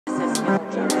So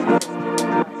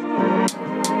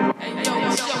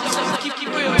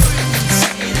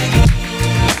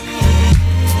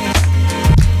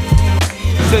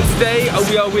today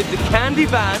we are with the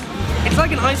CandyVan. It's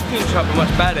like an ice cream truck but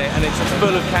much better, and it's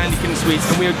full of candy cane sweets,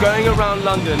 and we are going around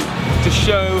London to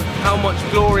show how much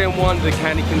glory and wonder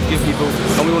candy can give people,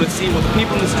 and we want to see what the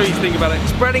people in the streets think about it,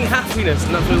 spreading happiness,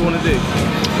 and that's what we want to do.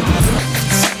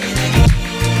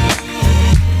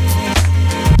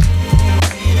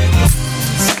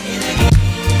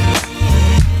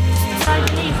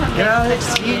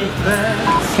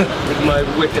 With my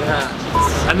wicked hat.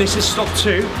 And this is stop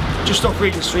 2, just off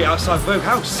Regent Street outside Vogue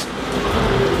House.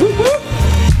 Whoop, whoop.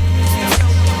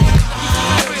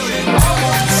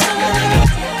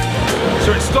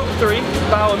 So it's stop 3,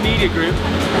 Bauer Media Group,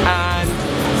 and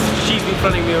she's been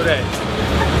fronting me all day.